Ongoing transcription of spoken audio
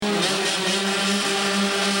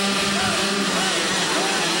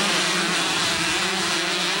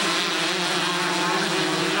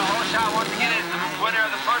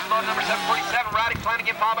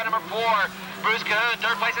4. Bruce Cahoon,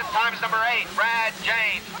 third place at the time is number 8. Brad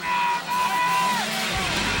James.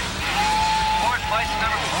 Fourth place is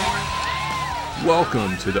number 4.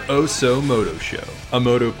 Welcome to the Oso Moto Show, a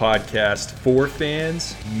moto podcast for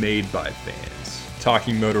fans, made by fans,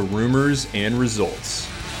 talking moto rumors and results.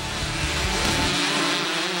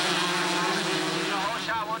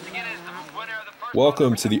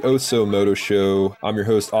 Welcome to the Oso Moto Show. I'm your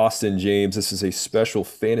host, Austin James. This is a special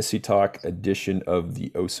Fantasy Talk edition of the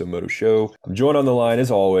Oso Moto Show. I'm joined on the line,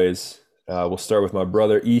 as always. We'll start with my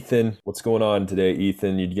brother, Ethan. What's going on today,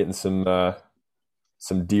 Ethan? You getting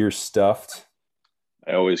some deer stuffed?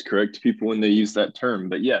 I always correct people when they use that term,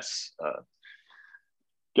 but yes,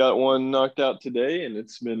 got one knocked out today, and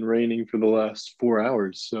it's been raining for the last 4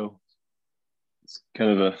 hours, so it's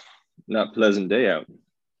kind of a not pleasant day out.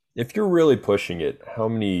 If you're really pushing it, how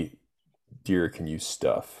many deer can you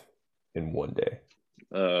stuff in one day?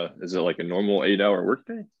 Is it like a normal 8-hour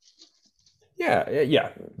workday? Yeah.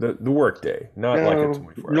 The work day, not like a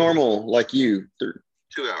 24-hour. Normal, like you, 2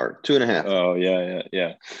 hour, 2.5. Oh yeah.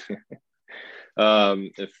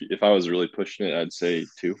 If I was really pushing it, I'd say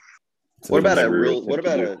 2. What about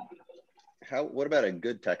a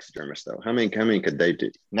good taxidermist though? How many could they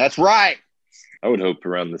do? That's right. I would hope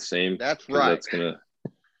around the same. That's right. That's gonna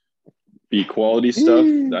be quality stuff.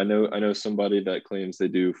 I know somebody that claims they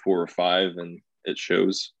do 4 or 5, and it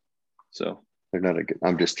shows. So They're not a good.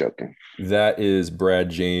 I'm just joking. That is Brad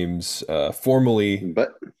James, formally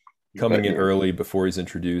coming in yeah. early before he's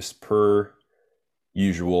introduced, per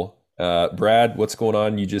usual. Brad, what's going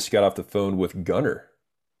on? You just got off the phone with Gunner.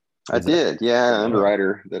 I did, yeah,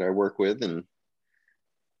 underwriter that I work with, and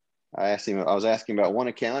I was asking about one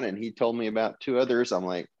account, and he told me about 2 others. I'm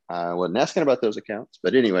like, I wasn't asking about those accounts,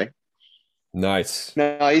 but anyway. Nice.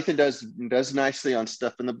 No, Ethan does nicely on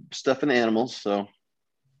stuff in the animals, so.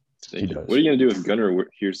 what are you gonna do if Gunner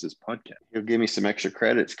hears this podcast? He'll give me some extra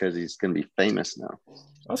credits because he's gonna be famous now.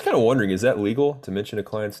 I was kind of wondering, is that legal to mention a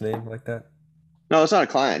client's name like that? No, it's not a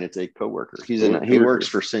client. It's a coworker. He works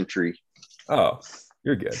for Century. Oh,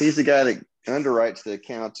 you're good. He's the guy that underwrites the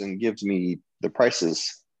accounts and gives me the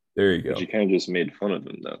prices. There you go. But you kind of just made fun of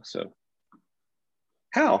him though. So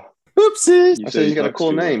How? Oopsies. I said he's got a talks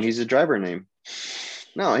cool too name. much. He's a driver name.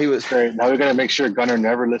 No, he was. Great. Now we're gonna make sure Gunner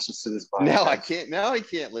never listens to this podcast. Now I can't. Now he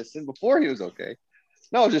can't listen. Before he was okay.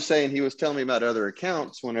 No, I was just saying he was telling me about other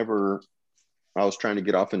accounts whenever I was trying to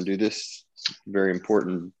get off and do this very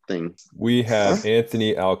important thing. We have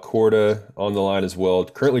Anthony Alcorta on the line as well,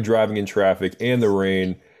 currently driving in traffic and the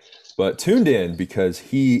rain, but tuned in because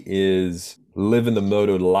he is living the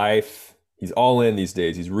moto life. He's all in these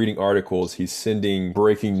days. He's reading articles. He's sending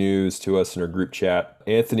breaking news to us in our group chat.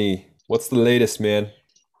 Anthony, what's the latest, man?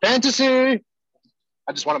 Fantasy.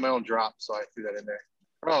 I just wanted my own drop, so I threw that in there.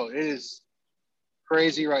 Bro, it is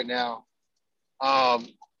crazy right now.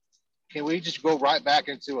 Can we just go right back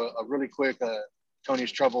into a really quick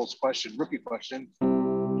Tony's Troubles question, rookie question?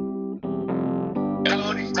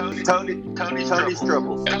 Tony's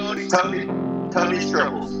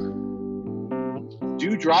troubles.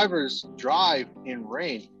 Do drivers drive in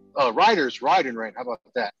rain? Riders ride in rain. How about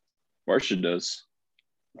that? Marcia does.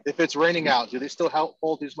 If it's raining out, do they still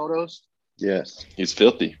hold these motos? Yes, He's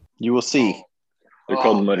filthy. you will see. They're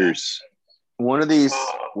called mutters. One of these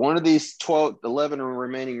 12, 11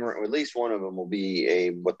 remaining, at least one of them will be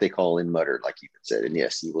a what they call in mutter, like you said. And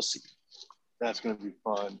yes, you will see. That's going to be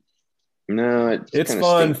fun. No, It's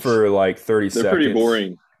fun stinks. for like 30 seconds. They're pretty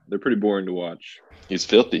boring. They're pretty boring to watch. He's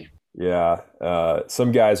filthy. Yeah.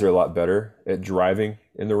 Some guys are a lot better at driving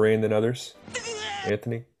in the rain than others.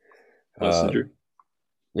 Anthony? Messenger.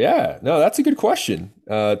 Yeah, no, that's a good question.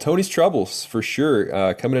 Tony's Troubles, for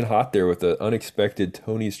sure. Coming in hot there with the unexpected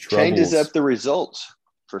Tony's Troubles. Changes up the results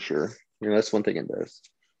for sure. That's one thing it does.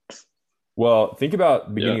 Well, think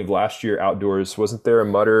about beginning of last year outdoors. Wasn't there a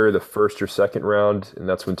mutter the first or second round, and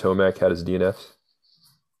that's when Tomac had his DNF?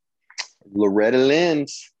 Loretta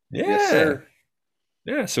Lynn's. Yeah. Yes, sir.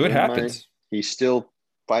 Yeah, so it happens. He's still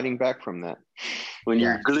fighting back from that. When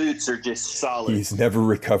your glutes are just solid. He's never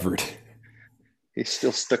recovered. He's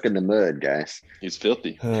still stuck in the mud, guys. He's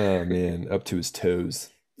filthy. Oh, man, up to his toes.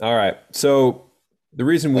 All right, so the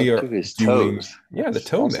reason we Up are to his doing toes. the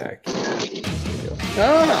Tomac.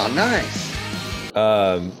 Oh, nice.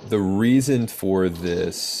 The reason for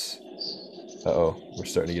this. We're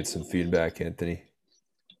starting to get some feedback, Anthony.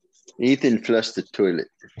 Ethan flushed the toilet.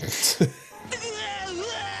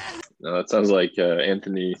 No, that sounds like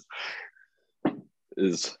Anthony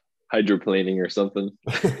is hydroplaning or something.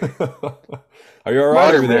 Are you all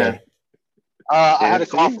right over Man. there? I had a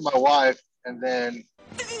call from my wife, and then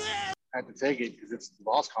I had to take it because it's the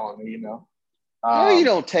boss calling me, No, you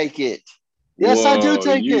don't take it. Yes, I do Whoa,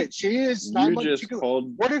 take you- it. She is 9 You months. just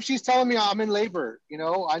called. What if she's telling me I'm in labor? You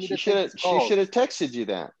know, I need She to take this call. should have texted you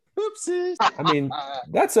that. Oopsies. I mean,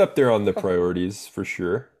 that's up there on the priorities for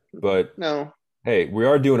sure. But No. hey, we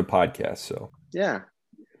are doing a podcast, so Yeah.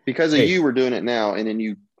 Because of Hey. you, we're doing it now, and then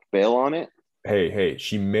you bail on it. hey,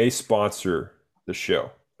 she may sponsor the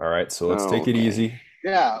show. All right, so let's take it Okay. easy.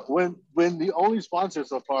 Yeah, when the only sponsor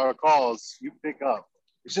so far calls, you pick up.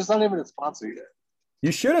 It's just not even a sponsor yet.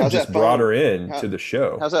 You should have How's just that brought phone? her in How- to the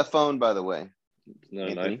show. How's that phone, by the way? Not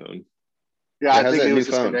an Anthony? iPhone. Yeah, Yeah, I how's think that it new was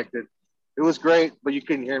phone? disconnected. It was great, but you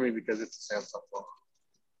couldn't hear me because it's a Samsung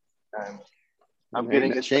phone. And I'm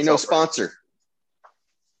getting it. She ain't no sponsor.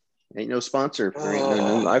 Ain't no sponsor for ain't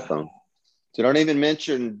no new iPhone. So don't even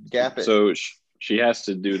mention Gap it. So she has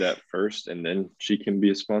to do that first, and then she can be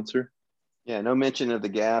a sponsor. Yeah, no mention of the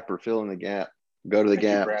Gap or filling the gap. Go to the Thank you,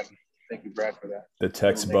 Gap. Brad. Thank you, Brad, for that. The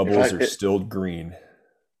text If bubbles I- are still green.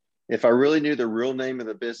 If I really knew the real name of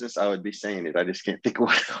the business, I would be saying it. I just can't think of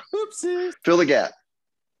what. Oopsies. Fill the Gap.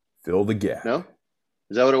 Fill the gap. No?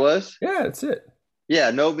 Is that what it was? Yeah, that's it.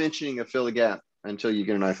 Yeah, no mentioning of Fill the Gap until you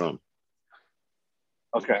get an iPhone.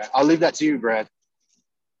 Okay, I'll leave that to you, Brad.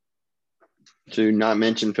 To not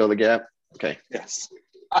mention Fill the Gap. Okay. Yes.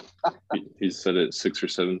 He's said it 6 or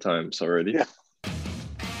 7 times already. Yeah.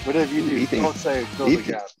 Whatever you do, Ethan- don't say fill the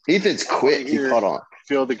Ethan, gap. Ethan's quick. He Here. caught on.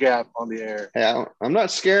 Fill the gap on the air. Hey, I'm not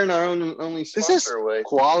scaring our only This is sponsor away.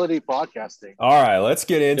 quality podcasting. All right, let's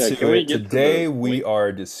get into Yeah, can we it. get to Today the we point?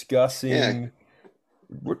 are discussing. Yeah.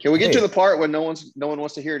 Can we get to Hey, the part when no one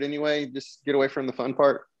wants to hear it anyway? Just get away from the fun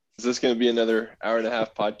part. Is this going to be another hour and a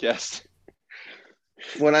half podcast?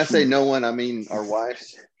 When I say no one, I mean our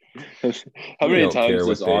wives. How We many don't care times what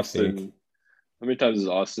has they Austin? think. How many times has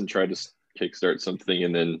Austin tried to kickstart something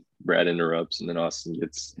and then Brad interrupts and then Austin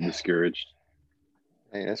gets discouraged?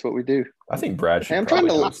 Hey, that's what we do. I think Brad should Hey, I'm trying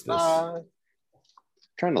probably to- host this.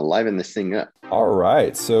 Trying to liven this thing up. All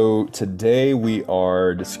right, so today we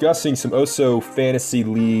are discussing some Oso Fantasy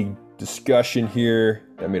League discussion here.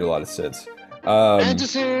 That made a lot of sense.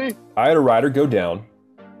 Fantasy. I had a rider go down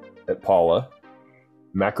at Paula.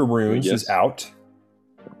 Macaroons Yes. is out.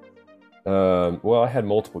 Well, I had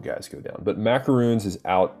multiple guys go down, but Macaroons is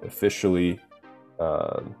out officially.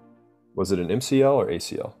 Was it an MCL or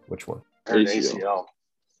ACL? Which one? I heard ACL. ACL.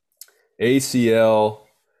 ACL.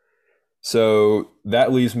 So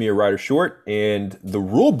that leaves me a rider short, and the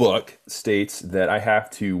rule book states that I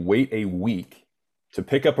have to wait a week to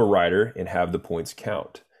pick up a rider and have the points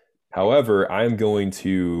count. However, I'm going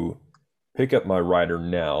to pick up my rider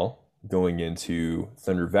now, going into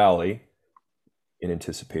Thunder Valley in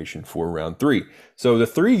anticipation for round 3. So the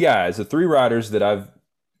three riders that I've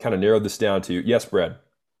kind of narrowed this down to. Yes, Brad.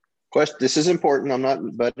 Question. This is important. I'm not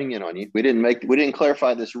butting in on you. We didn't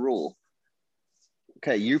clarify this rule.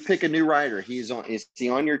 Okay, you pick a new rider. Is he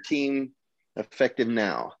on your team effective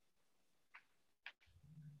now?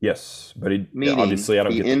 Yes, but Meaning obviously I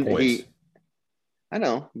don't get the points. I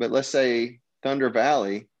know, but let's say Thunder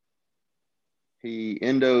Valley, he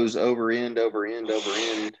endos over end,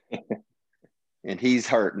 and he's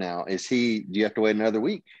hurt now. Do you have to wait another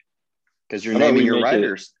week? Because you're How about naming we your make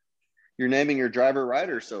riders. You're naming your driver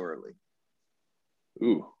rider so early.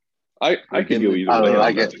 Ooh, I could give go him- either I way.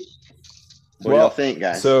 like on it. that. What do y'all think,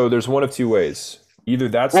 guys? So there's one of two ways. Either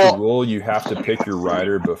that's Well- the rule, you have to pick your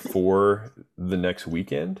rider before the next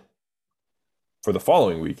weekend. For the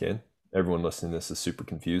following weekend, everyone listening to this is super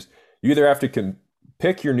confused. You either have to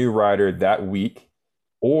pick your new rider that week,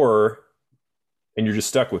 and you're just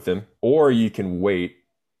stuck with him, or you can wait.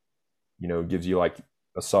 It gives you like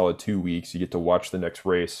a solid 2 weeks. You get to watch the next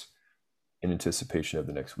race in anticipation of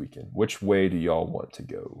the next weekend. Which way do y'all want to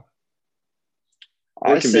go? Or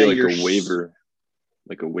I it can say be you're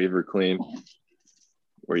like a waiver claim,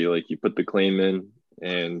 where you put the claim in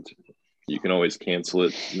and you can always cancel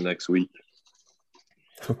it the next week.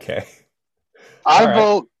 Okay. I All right.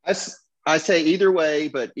 vote. I say either way,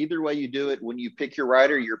 but either way you do it, when you pick your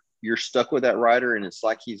rider, you're stuck with that rider, and it's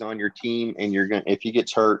like he's on your team, and if he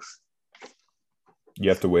gets hurt, You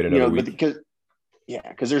have to wait another week.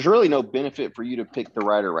 because there's really no benefit for you to pick the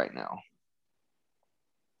rider right now,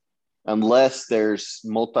 unless there's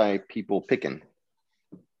multi people picking.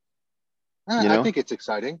 I You know? think it's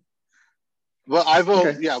exciting. Well, I vote.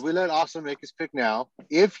 Okay. Yeah, we let Austin make his pick now.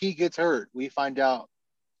 If he gets hurt, we find out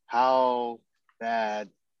how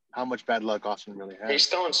much bad luck Austin really has. He's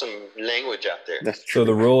throwing some language out there. That's So true.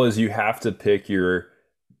 the rule is you have to pick your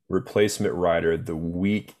replacement rider the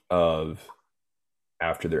week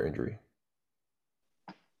after their injury.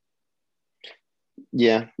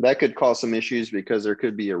 Yeah, that could cause some issues because there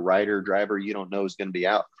could be a rider driver you don't know is going to be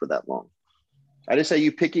out for that long. I just say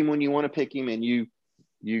you pick him when you want to pick him, and you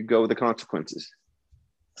go with the consequences.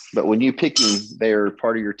 But when you pick him, they're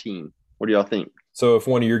part of your team. What do y'all think? So if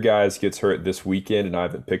one of your guys gets hurt this weekend and I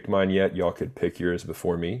haven't picked mine yet, y'all could pick yours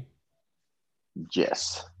before me?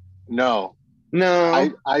 Yes. No,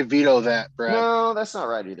 No. I veto that, Brad. No, that's not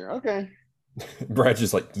right either. Okay. Brad's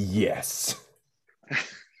just like, yes.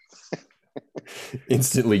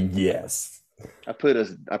 Instantly, yes. I put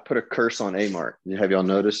a curse on Amart. Have y'all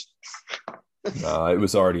noticed? It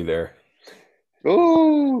was already there.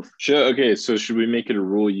 Oh, Okay, so should we make it a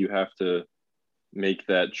rule you have to make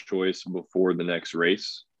that choice before the next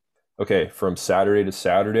race? Okay, from Saturday to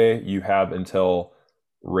Saturday, you have until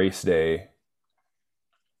race day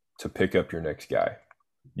to pick up your next guy.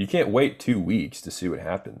 You can't wait 2 weeks to see what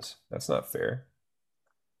happens. That's not fair.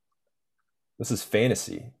 This is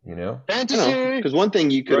fantasy, you know? Fantasy. because one thing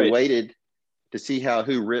you could have Right. waited to see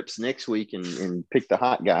who rips next week and pick the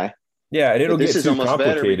hot guy. Yeah, and it'll But this get is too almost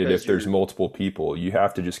better complicated because if there's you're- multiple people. You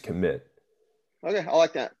have to just commit. Okay, I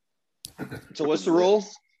like that. So what's the rule?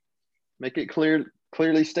 Make it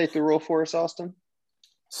clearly state the rule for us, Austin.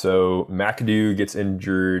 So McAdoo gets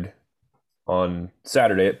injured on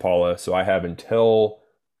Saturday at Paula, so I have until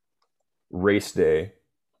race day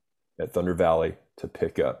at Thunder Valley to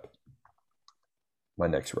pick up my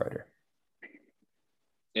next rider.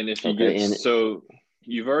 And if you Okay, get and- so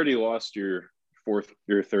you've already lost your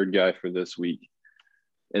third guy for this week.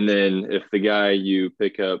 And then if the guy you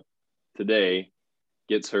pick up today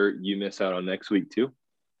gets hurt, you miss out on next week too?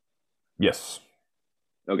 Yes.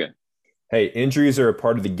 Okay. Hey, injuries are a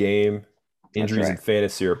part of the game. Injuries in right.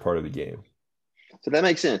 fantasy are a part of the game. So that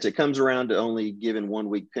makes sense. It comes around to only giving 1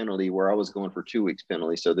 week penalty where I was going for 2 weeks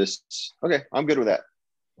penalty. So okay, I'm good with that.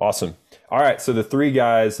 Awesome. All right, so the 3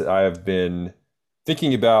 guys that I have been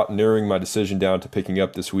thinking about narrowing my decision down to picking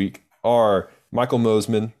up this week are Michael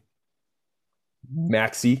Mosman,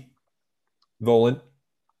 Maxi Volant,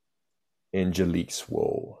 and Jalik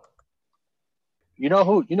Swoll. You know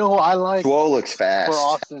who I like Swole looks fast. for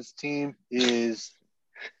Austin's team is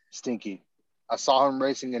Stinky. I saw him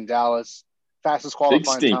racing in Dallas. Fastest Big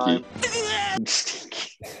qualifying time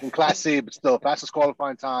Stinky. in Class C, but still fastest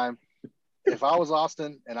qualifying time. If I was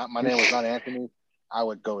Austin and my name was not Anthony, I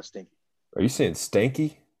would go with Stinky. Are you saying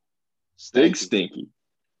Stanky? Big Stinky. Stinky.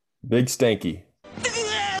 Big Stanky.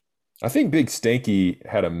 I think Big Stanky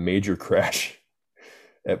had a major crash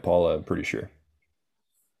at Paula, I'm pretty sure.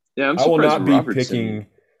 Yeah, I'm I will surprised not be Robertson picking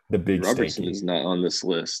the Big is Stanky. not on this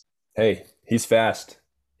list. Hey, he's fast.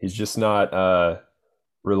 He's just not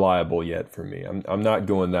reliable yet for me. I'm not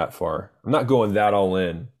going that far. I'm not going that all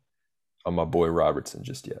in on my boy Robertson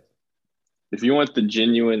just yet. If you want the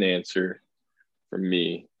genuine answer from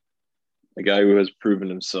me, the guy who has proven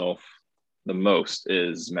himself the most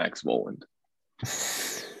is Max Voland.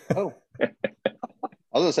 Oh, I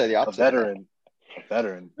was gonna say the a opposite.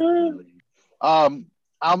 veteran.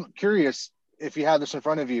 I'm curious if you have this in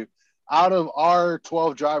front of you. Out of our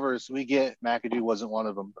 12 drivers, we get McAdoo wasn't one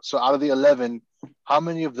of them. So out of the 11, how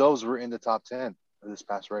many of those were in the top 10 of this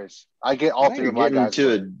past race? I get all Now 3 you're of my getting guys.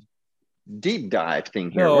 to a deep dive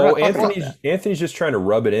thing here. We're No, not talking about Anthony's just trying to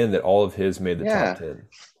rub it in that all of his made the Yeah. top 10.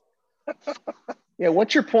 that. Yeah,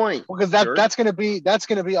 what's your point? Because Jerk? that's gonna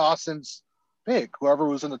be Austin's pick. Whoever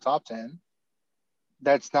was in the top 10,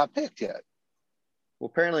 that's not picked yet. Well,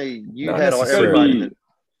 apparently you Not had necessarily. everybody.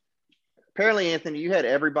 Apparently, Anthony, you had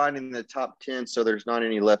everybody in the top 10, so there's not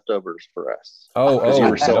any leftovers for us. Oh, you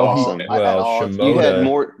were so no, awesome. I had all- You had Shimoda.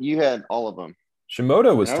 more. You had all of them.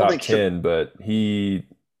 Shimoda was I don't top think 10, but he,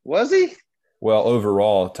 Was he? well,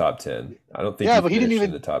 overall top 10. I don't think Yeah, but he didn't finished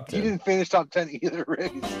even in the top 10. He didn't finish top 10 either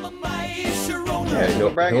race. Yeah, no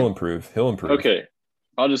bragging. he'll improve. He'll improve. Okay,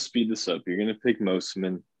 I'll just speed this up. You're going to pick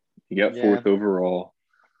Mosman. You got Yeah. 4th overall.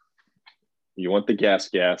 You want the gas.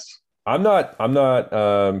 I'm not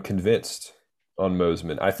convinced on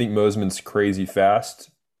Mosman. I think Mosman's crazy fast.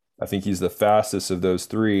 I think he's the fastest of those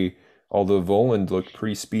 3, although Voland looked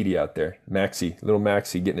pretty speedy out there. Little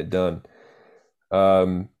Maxi getting it done.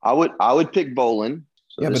 I would pick Bolin.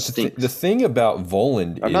 So Yeah, but this the stinks. thing about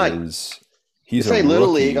Voland I'm not- is he's This a ain't Little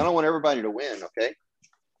rookie. League. I don't want everybody to win, okay?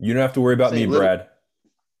 You don't have to worry about This me, ain't Little- Brad.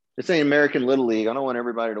 This ain't American Little League. I don't want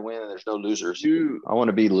everybody to win and there's no losers. I want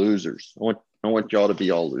to be losers. I want y'all to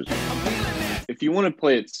be all losers. If you want to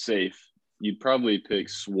play it safe, you'd probably pick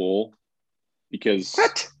Swole because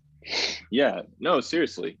What? yeah, no,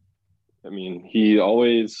 seriously. I mean, he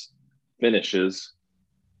always finishes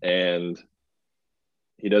and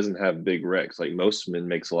he doesn't have big wrecks. Like Mostman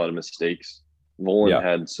makes a lot of mistakes. Volan Yeah.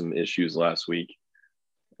 had some issues last week.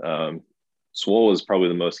 Swole is probably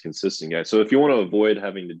the most consistent guy. So if you want to avoid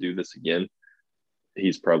having to do this again,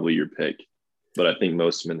 he's probably your pick. but I think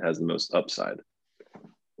Mosiman has the most upside.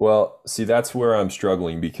 Well, see, that's where I'm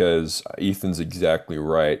struggling because Ethan's exactly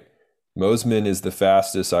right. Mosiman is the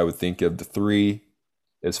fastest, I would think, of the three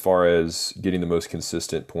as far as getting the most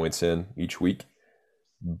consistent points in each week.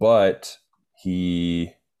 But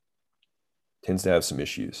he tends to have some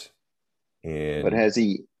issues. And But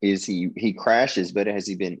he crashes, but has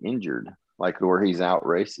he been injured? Like where he's out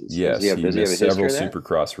races? yes, Does he he have a missed history several of that?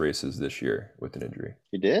 Supercross races this year with an injury.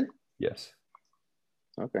 He did? Yes.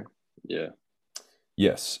 Okay. Yeah.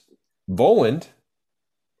 Yes. Voland,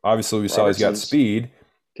 obviously we saw he's got Robertson's speed,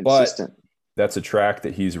 consistent. but that's a track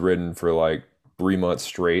that he's ridden for like 3 months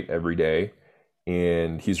straight every day.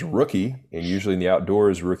 And he's a rookie. And usually in the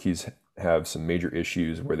outdoors, rookies have some major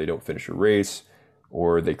issues where they don't finish a race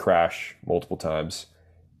or they crash multiple times.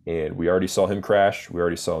 And we already saw him crash. We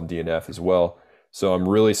already saw him DNF as well. So I'm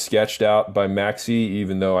really sketched out by Maxi,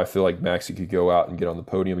 even though I feel like Maxi could go out and get on the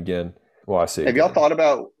podium again. Well, I say Have y'all again. thought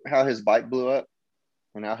about how his bike blew up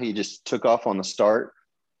and how he just took off on the start?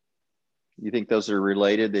 You think those are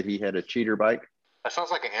related, that he had a cheater bike? That sounds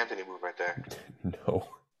like an Anthony move right there. No.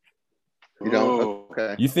 You don't? Ooh.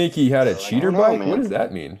 Okay. You think he had a cheater know, bike? man. What does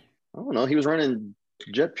that mean? I don't know. He was running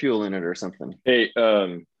jet fuel in it or something. Hey,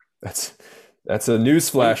 That's a news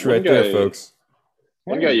flash One right there, guy- folks.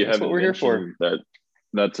 one Hey, guy you that's haven't what we're here for. mentioned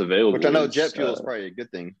that's available. Which I know is, jet fuel is probably a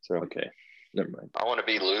good thing. So Okay, never mind. I want to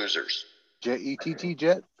be losers. Jet ETT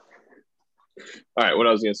jet. All right, what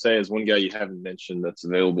I was going to say is one guy you haven't mentioned that's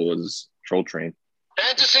available is Troll Train.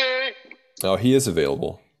 Fantasy! Oh, he is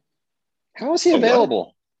available. how is he Oh, what?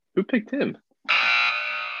 available? Who picked him?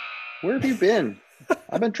 Where have you been?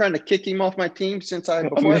 I've been trying to kick him off my team since I'm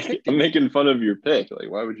before I picked him. making fun of your pick. Like,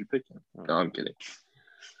 why would you pick him? No, I'm kidding.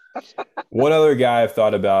 One other guy I've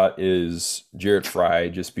thought about is Jarrett Fry,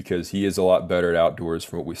 just because he is a lot better at outdoors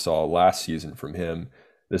from what we saw last season from him.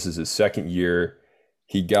 This is his second year.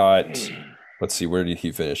 He got, let's see, where did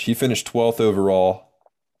he finish? He finished 12th overall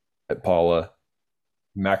at Paula.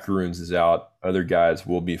 Macaroons is out. Other guys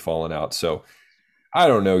will be falling out. So I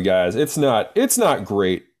don't know, guys. It's not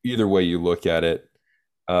great either way you look at it.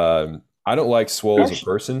 I don't like Swole as a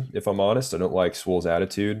person, if I'm honest. I don't like Swole's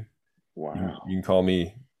attitude. Wow. You can call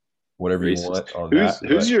me whatever you Racist. want on Who's that.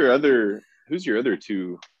 who's but- your other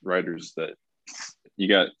two riders that you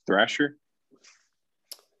got? Thrasher.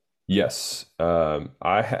 Yes.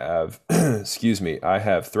 I have, excuse me, I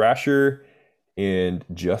have Thrasher and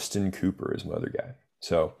Justin Cooper is my other guy.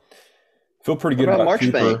 So feel pretty What good about about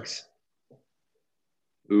Cooper. Marchbanks?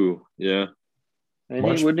 Ooh, yeah. And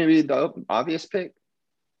March- he wouldn't he be the obvious pick?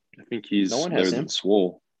 I think he's No one better has than him.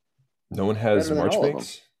 Swole. No one has Better than all of them.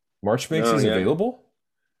 Marchbanks. Marchbanks No, is yeah. available?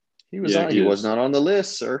 He was Yeah, on. he He is. was not on the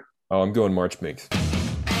list, sir. Oh, I'm going Marchbanks. He's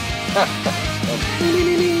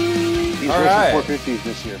All racing right. 450s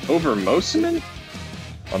this year. Over Mosiman?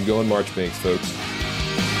 I'm going Marchbanks, folks.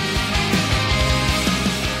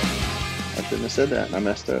 I shouldn't have said that. I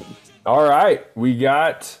messed up. All right. We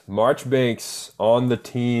got Marchbanks on the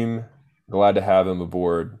team. Glad to have him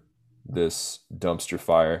aboard this dumpster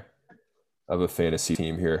fire of a fantasy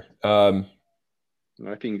team here. If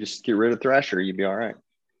you can just get rid of Thrasher, you'd be all right.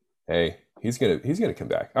 Hey, he's gonna come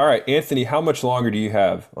back. All right, Anthony, how much longer do you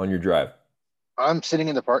have on your drive? I'm sitting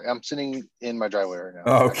in the park. I'm sitting in my driveway right now.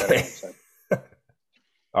 Oh, okay.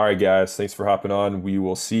 All right, guys, thanks for hopping on. We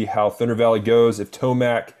will see how Thunder Valley goes if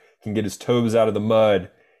Tomac can get his toes out of the mud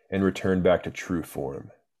and return back to true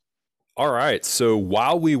form. All right, so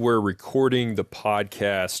while we were recording the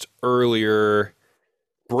podcast earlier,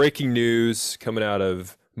 breaking news coming out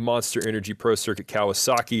of Monster Energy Pro Circuit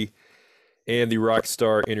Kawasaki and the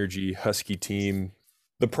Rockstar Energy Husky team.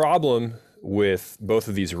 The problem with both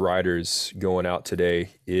of these riders going out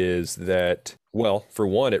today is that, well, for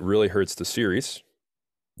one, it really hurts the series.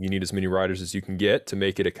 You need as many riders as you can get to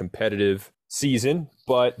make it a competitive season.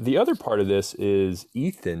 But the other part of this is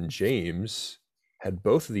Ethan James had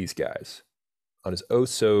both of these guys on his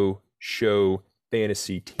Oso Show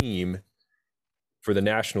fantasy team for the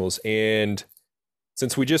Nationals. And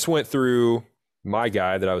since we just went through my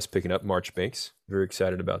guy that I was picking up, Marchbanks, very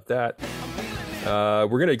excited about that. We're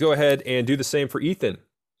going to go ahead and do the same for Ethan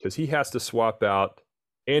because he has to swap out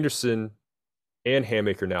Anderson and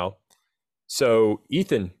Hammaker now. So,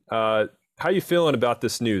 Ethan, how you feeling about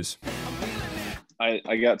this news?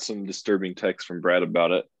 I got some disturbing texts from Brad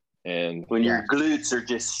about it, and When your glutes are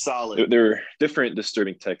just solid. they're different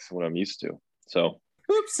disturbing texts than what I'm used to. So,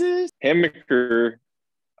 Oopsies. Hammaker,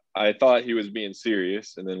 I thought he was being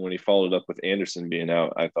serious, and then when he followed up with Anderson being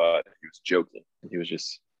out, I thought he was joking. He was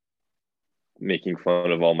just making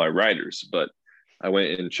fun of all my riders. But I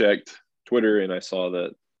went and checked Twitter, and I saw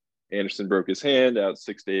that Anderson broke his hand out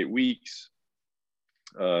 6 to 8 weeks.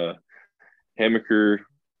 Hammaker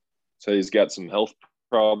said he's got some health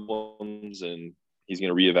problems and he's going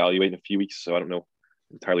to reevaluate in a few weeks. So I don't know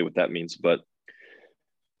entirely what that means, but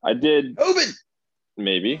I did. COVID.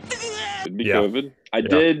 Maybe. Could be Yeah. COVID. I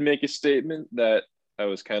did make a statement that I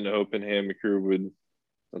was kind of hoping Hammaker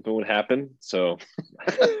something would happen. So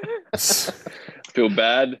I feel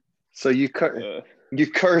bad. So you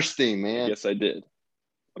cursed him, man. I guess I did.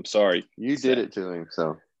 I'm sorry. You did it to him.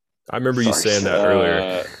 So I remember you Sorry, saying that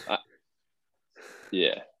earlier.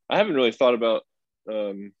 I haven't really thought about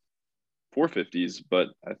 450s, but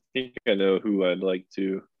I think I know who I'd like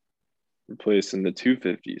to replace in the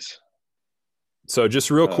 250s. So just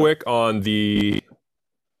real quick on the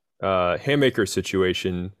Hammaker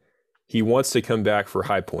situation, he wants to come back for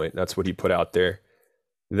High Point. That's what he put out there.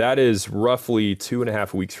 That is roughly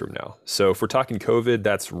 2.5 weeks from now. So if we're talking COVID,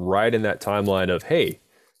 that's right in that timeline of, hey,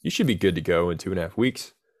 you should be good to go in 2.5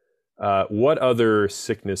 weeks. What other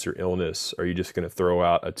sickness or illness are you just going to throw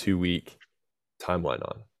out a 2-week timeline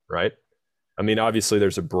on, right? I mean, obviously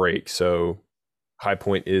there's a break. So High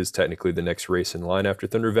Point is technically the next race in line after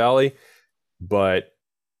Thunder Valley, but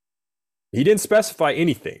he didn't specify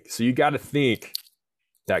anything. So you got to think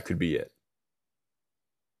that could be it.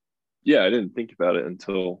 Yeah, I didn't think about it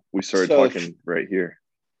until we started talking right here.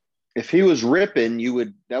 if he was ripping,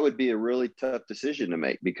 that would be a really tough decision to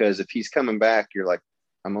make, because if he's coming back, you're like,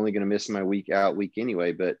 I'm only going to miss my week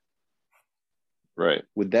anyway. But right,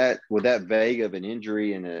 with that vague of an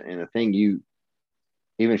injury and a thing, even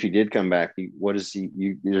if he did come back,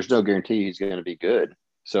 there's no guarantee he's going to be good.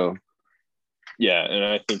 So yeah, and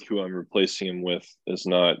I think who I'm replacing him with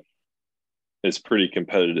is pretty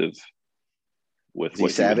competitive with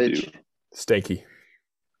what Savage? he would do. Stanky.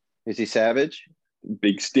 Is he Savage?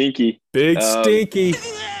 Big Stinky. Big Stinky.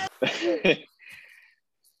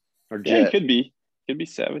 Or Jet? Yeah, it could be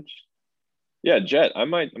Savage. Yeah, Jet. I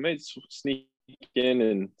might sneak in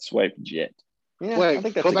and swipe Jet. Yeah, Wait, I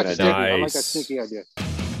think that's go a back good to idea. Stinky. I like that Nice. sneaky idea.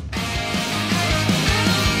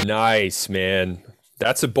 Nice, man.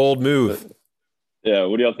 That's a bold move. Yeah,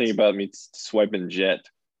 what do y'all think about me swiping Jet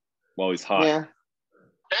while he's hot? Yeah,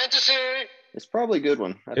 Fantasy. it's probably a good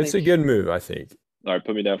one. It's a good move, I think. All right,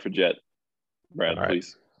 put me down for Jet. Brad, All right.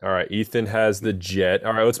 please. All right, Ethan has the Jet.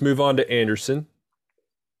 All right, let's move on to Anderson.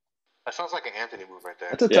 That sounds like an Anthony move right there.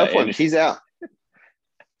 That's a Yeah, tough one. Anderson. He's out.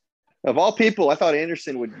 Of all people, I thought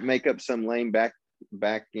Anderson would make up some lame back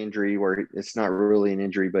injury where it's not really an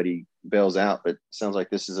injury, but he bails out. But it sounds like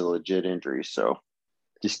this is a legit injury. So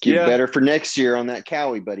just get Yeah. better for next year on that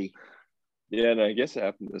Cowie, buddy. Yeah, and I guess it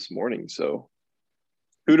happened this morning. So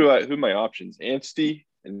who are my options? Anstey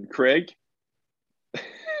and Craig?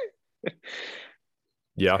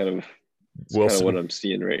 Yeah, Kind of Wilson. what I'm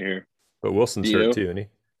seeing right here. But Wilson's Dio? hurt too, isn't he?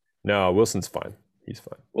 No, Wilson's fine. He's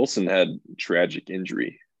fine. Wilson had tragic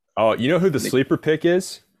injury. Oh, you know who the sleeper pick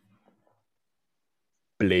is?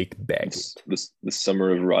 Blake Baggett. The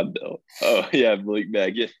summer of Rodell. Oh yeah, Blake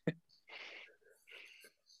Baggett.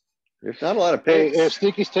 There's not a lot of Hey, picks. if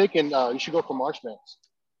Stinky's taken, you should go for Marchbanks.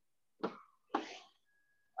 I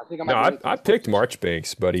think No, I picked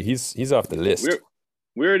Marchbanks, buddy. He's off the list.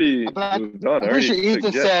 We already But moved on. I'm pretty sure I already Ethan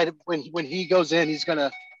picked Jet. said when he goes in, he's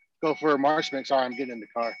gonna go for Marchbanks. Sorry, I'm getting in the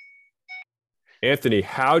car. Anthony,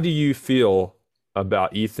 how do you feel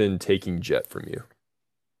about Ethan taking Jet from you?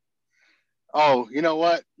 Oh, you know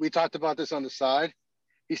what? We talked about this on the side.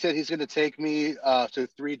 He said he's gonna take me to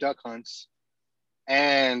 3 duck hunts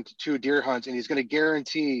and 2 deer hunts, and he's gonna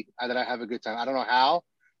guarantee that I have a good time. I don't know how,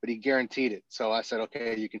 but he guaranteed it. So I said,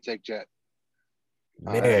 okay, you can take Jet.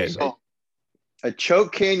 Man, So A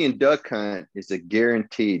Choke Canyon duck hunt is a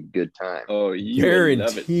guaranteed good time. Oh, you would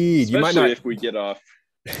love it. guaranteed. You might Especially not if we get off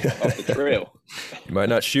the trail. You might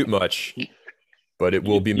not shoot much, but it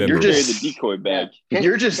will be You're memorable. carrying the decoy bag.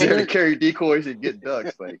 You're just can there to you- carry decoys and get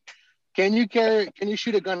ducks. Like, Can you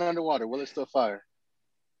shoot a gun underwater? Will it still fire?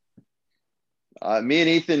 me and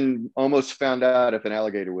Ethan almost found out if an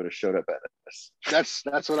alligator would have showed up at us.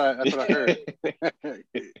 That's what I heard.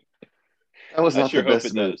 That was I not sure the hope best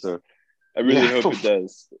it move. does. So I really Yeah. hope it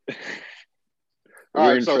does. All We're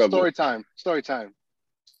right, in so trouble. story time.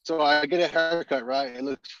 So I get a haircut, right? It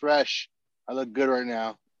looks fresh. I look good right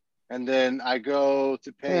now. And then I go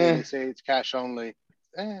to pay, and they say it's cash only.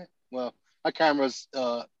 Well, my camera's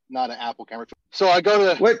not an Apple camera. So I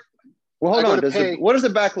go to what? Well, hold I go on. to pay- What does the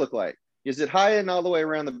back look like? Is it high and all the way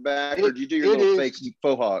around the back, or did you do your It little is- fake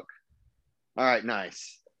faux hawk? All right,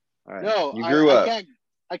 nice. All right, no, you grew up.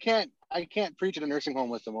 I can't preach at a nursing home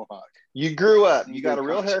with the mohawk. You grew up. I'm You got a good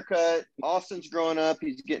real conscious. haircut. Austin's growing up.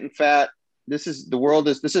 He's getting fat. This is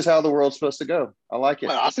how the world's supposed to go. I like it.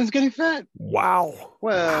 What, Austin's getting fat? Wow.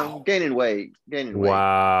 Well, Wow. gaining weight,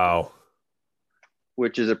 Wow.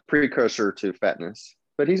 which is a precursor to fatness.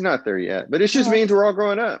 But he's not there yet. But it just means we're all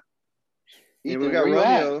growing up. And we Ethan, got where you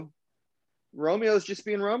at? Romeo. Romeo's just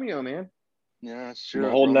being Romeo, man. Yeah, that's true.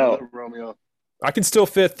 I'm holding out. Romeo. I can still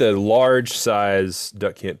fit the large size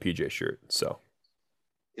Duck Camp PJ shirt. So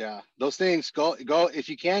Yeah, those things go. If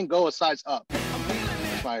you can, go a size up.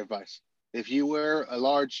 That's my advice. If you wear a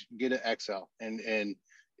large, get an XL, and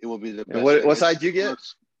it will be the best. And what size did you get?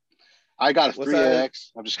 I got a What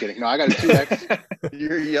 3X. I'm just kidding. No, I got a 2X.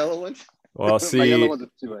 Your yellow ones? well, My see, yellow one's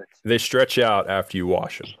a 2X. they stretch out after you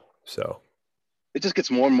wash them. So It just gets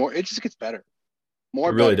more and more. It just gets better.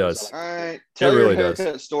 More. It really better. does. All right. Tell really your does.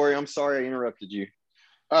 haircut story. I'm sorry I interrupted you.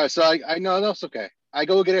 All right, so I know that's okay. I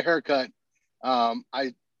go get a haircut.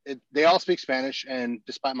 They all speak Spanish, and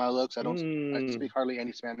despite my looks, I speak hardly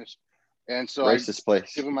any Spanish. And so I Racist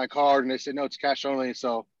place. give them my card, and they said no, it's cash only.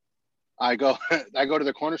 So I go to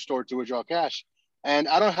the corner store to withdraw cash, and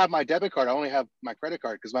I don't have my debit card. I only have my credit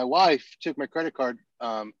card because my wife took my credit card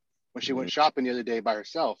when she went shopping the other day by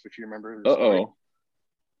herself. If you remember. the story. Uh-oh.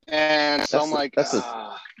 And so I'm like, that's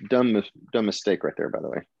a dumb mistake right there, by the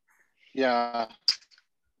way. yeah.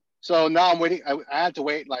 So now I'm waiting. I had to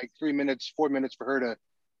wait like 4 minutes for her to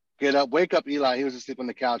get up. Wake up, Eli. He was asleep on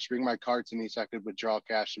the couch. Bring my card to me so I could withdraw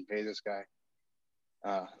cash and pay this guy.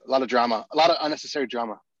 A lot of drama. A lot of unnecessary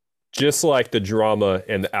drama. just like the drama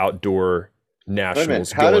and the outdoor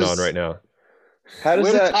nationals how going does- on right now. How does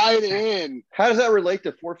Way to that tie it in. how does that relate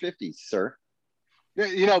to 450s, sir? Yeah,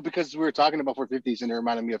 you know, because we were talking about 450s and it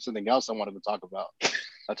reminded me of something else I wanted to talk about.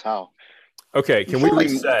 That's how. Okay, can we Something-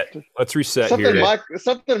 reset? Let's reset Something here.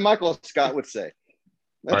 something Michael Scott would say.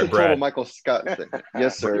 That's All right, a total Brad. Michael Scott thing.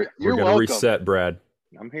 Yes, sir. We're You're going to welcome. reset, Brad.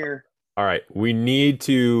 I'm here. All right, we need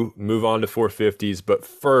to move on to 450s, but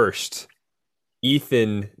first,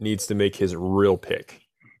 Ethan needs to make his real pick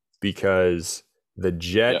because the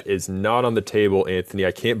Jet is not on the table, Anthony.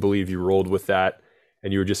 I can't believe you rolled with that,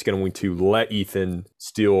 and you were just going to let Ethan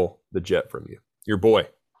steal the Jet from you. Your boy.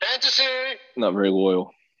 Fantasy. Not very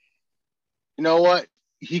loyal. You know what?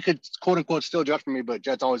 He could quote unquote still judge for me, but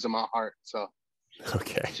Jet's always in my heart. So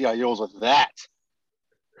Okay, see how he rolls with that.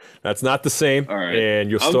 that's not the same, All right.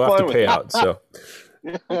 and you'll I'm still have to fine with pay that. out. So,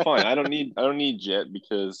 I'm fine. I don't need Jet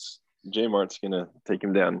because J Mart's gonna take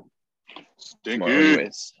him down tomorrow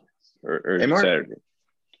anyways. Or Hey, Mart. Saturday.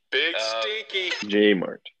 Big stinky. J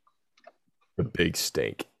Mart. the big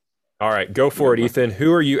stink. All right, go for it, Ethan.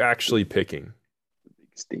 Who are you actually picking?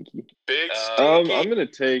 Stinky. Big stinky. I'm gonna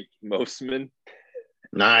take Mosman.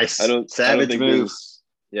 Nice. I don't Savage think move. there's-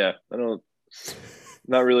 Yeah,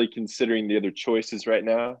 not really considering the other choices right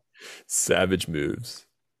now. Savage moves.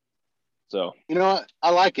 So You know what? I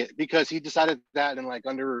like it because he decided that in like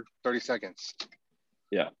under 30 seconds.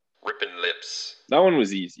 Ripping lips. that one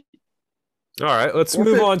was easy. All right, let's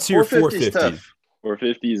move on to your 450 's 450s. tough.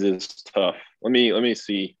 450s is tough. Let me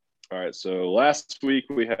see. All right, so last week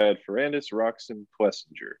we had Ferrandis, Roxon,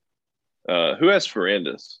 Plessinger. Who has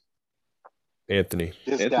Ferrandis? Anthony.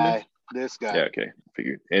 This Anthony? guy. Yeah, okay,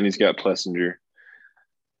 figured. And he's got Plessinger.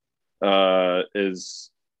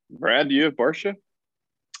 Is Brad? Do you have Barsha?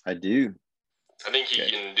 I do. I think he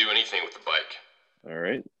Okay. can do anything with the bike. All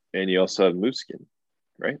right, and you also have Mooskin,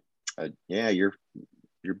 right? Yeah, you're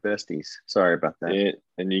besties. Sorry about that.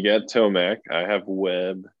 And you got Tomac. I have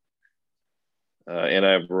Webb. And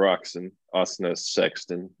I have Roxon. Austin has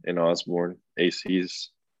Sexton and Osborne. AC's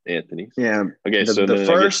Anthony. Yeah. Okay, The, so the then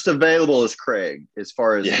first available is Craig. As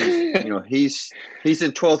far as Yeah. he's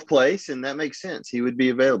in 12th place, and that makes sense. He would be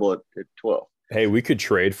available at 12. Hey, we could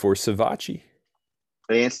trade for Savachi.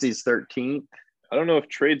 Anstey's 13th. I don't know if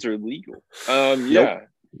trades are legal. Yeah,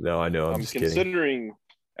 No, I know. I'm I'm just kidding. considering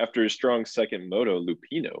after a strong second moto,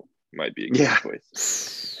 Lupino might be a good Yeah.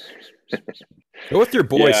 choice. Go with your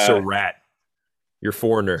boy, Yeah. Surratt. Your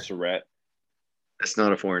foreigner. Surratt. That's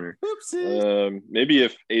not a foreigner. Maybe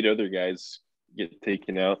if 8 other guys get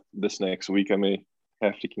taken out this next week, I may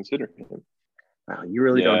have to consider him. Wow, you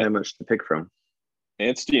really don't Yeah. have much to pick from.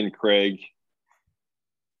 Anstey and Craig.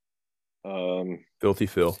 Filthy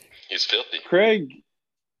Phil. He's filthy. Craig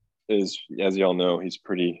is, as y'all know, he's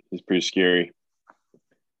pretty scary.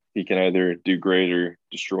 He can either do great or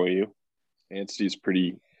destroy you. Anstey's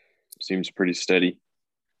seems pretty steady.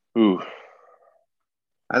 Ooh,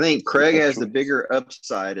 I think Craig Tough has the choice. bigger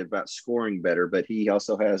upside about scoring better, but he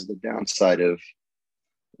also has the downside of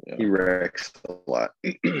Yeah. he wrecks a lot.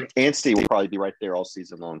 Anstey will probably be right there all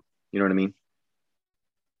season long. You know what I mean?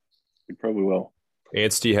 he probably will.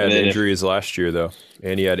 Anstey had And then injuries last year, though,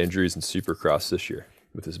 and he had injuries in Supercross this year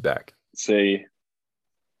with his back. say,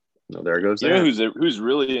 No, there goes you know that. who's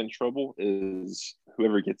really in trouble is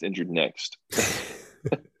whoever gets injured next.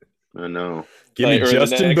 I know. Give me Or the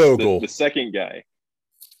Justin next- Bogle. the second guy.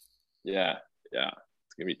 Yeah,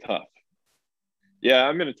 it's gonna be tough. Yeah,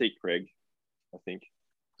 I'm gonna take Craig. I think.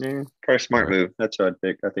 Yeah, probably a smart move. That's what I'd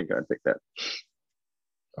pick. I think I'd pick that.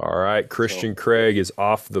 All right, Christian Craig is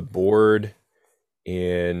off the board,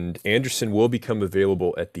 and Anderson will become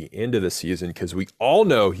available at the end of the season because we all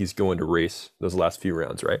know he's going to race those last few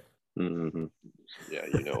rounds, right? Mm-hmm. Yeah,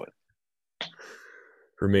 you know it.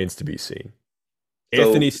 Remains to be seen. So,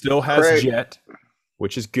 Anthony still has Craig- Jet,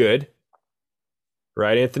 which is good.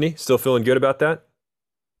 Right, Anthony? Still feeling good about that?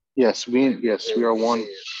 Yes, we are one.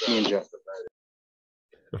 Me and Jeff.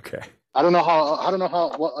 Okay. I don't know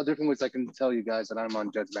what different ways I can tell you guys that I'm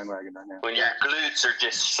on Jet's bandwagon right now. When your glutes are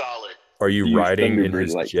just solid, Are you You riding in Thunderbird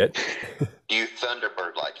his like- Jet? you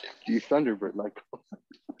Thunderbird like him. Do you Thunderbird like?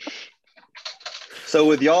 So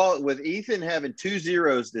with Ethan having 2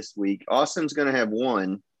 zeros this week, Austin's going to have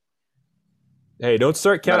 1. Hey, don't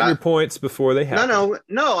start counting But your points before they happen.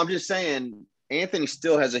 No. I'm just saying Anthony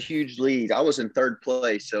still has a huge lead. I was in 3rd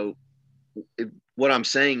place, so what I'm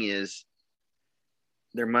saying is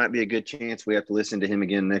there might be a good chance we have to listen to him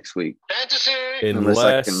again next week, Fantasy. unless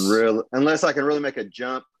I can really make a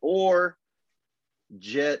jump, or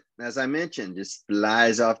Jet, as I mentioned, just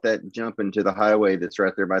flies off that jump into the highway that's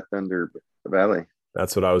right there by Thunder Valley.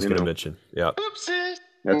 That's what I was You going to know. mention. Yeah. Oopsies.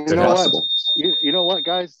 That's You know what? possible. You know what,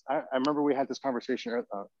 guys? I remember we had this conversation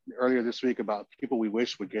earlier this week about people we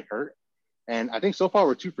wish would get hurt, and I think so far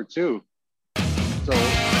we're 2 for 2. So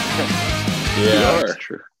Yeah. are. That's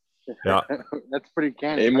true. Yeah. that's pretty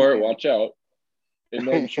candid. Hey, Mart, watch out. Hey,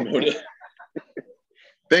 Mart Shimoda.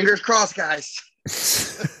 Fingers crossed, guys.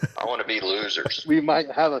 I want to be losers. We might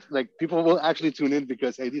have people will actually tune in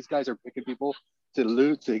because hey, these guys are picking people to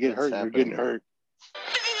lose to get hurt. That's You're getting happening. hurt.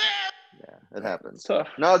 Yeah, it happens. Tough.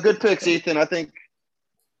 No, good picks, Ethan. I think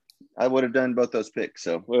I would have done both those picks,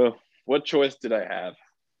 so Well, what choice did I have?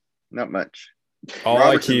 not much. All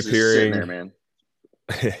Robertson's I keep just sitting hearing, there, man.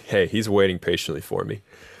 hey, he's waiting patiently for me.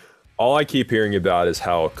 All I keep hearing about is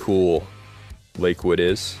how cool Lakewood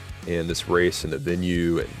is and this race and the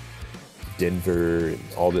venue and Denver and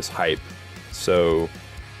all this hype. So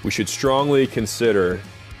we should strongly consider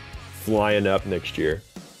flying up next year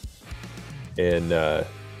and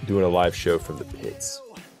doing a live show from the pits.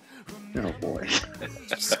 Oh boy.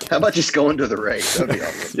 How about just going to the race? That'd be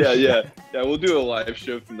awesome. Yeah. We'll do a live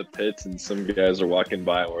show from the pits, and some guys are walking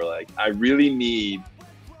by, and we're like, I really need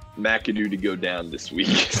McAdoo to go down this week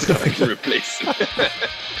so I can replace him.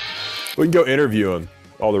 We can go interview him,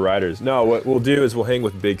 all the riders. No, what we'll do is we'll hang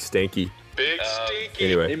with Big Stanky. Big stinky.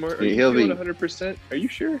 Anyway, Hey, Mart, are Yeah, you he'll be- feeling 100%? Are you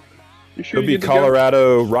sure? You sure he'll be you're good to go?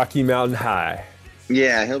 Colorado Rocky Mountain High.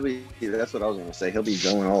 Yeah, he'll be. That's what I was going to say. He'll be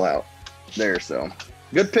going all out there. So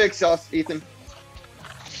good picks, Ethan.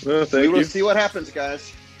 Well, We thank will you. see what happens,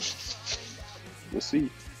 guys. We'll see.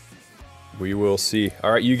 We will see.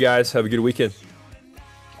 All right, you guys have a good weekend.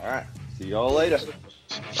 All right. See y'all later.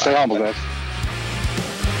 Stay humble, guys.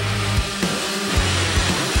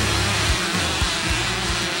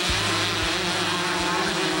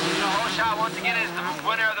 The whole shot once again is the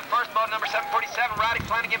winner of the first moto, number 747, Roddy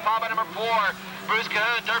Flanagan, followed by number 4, Bruce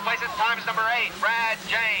Cahoon. Third place at the time is number 8, Brad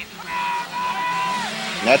James.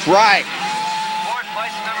 That's right. Fourth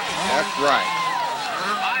place is number 4, That's right.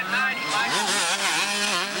 590, Michael.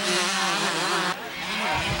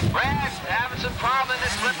 Brad's having some problem in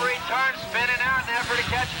this slippery turn, spinning out in an effort to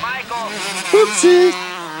catch Michael. Oopsie.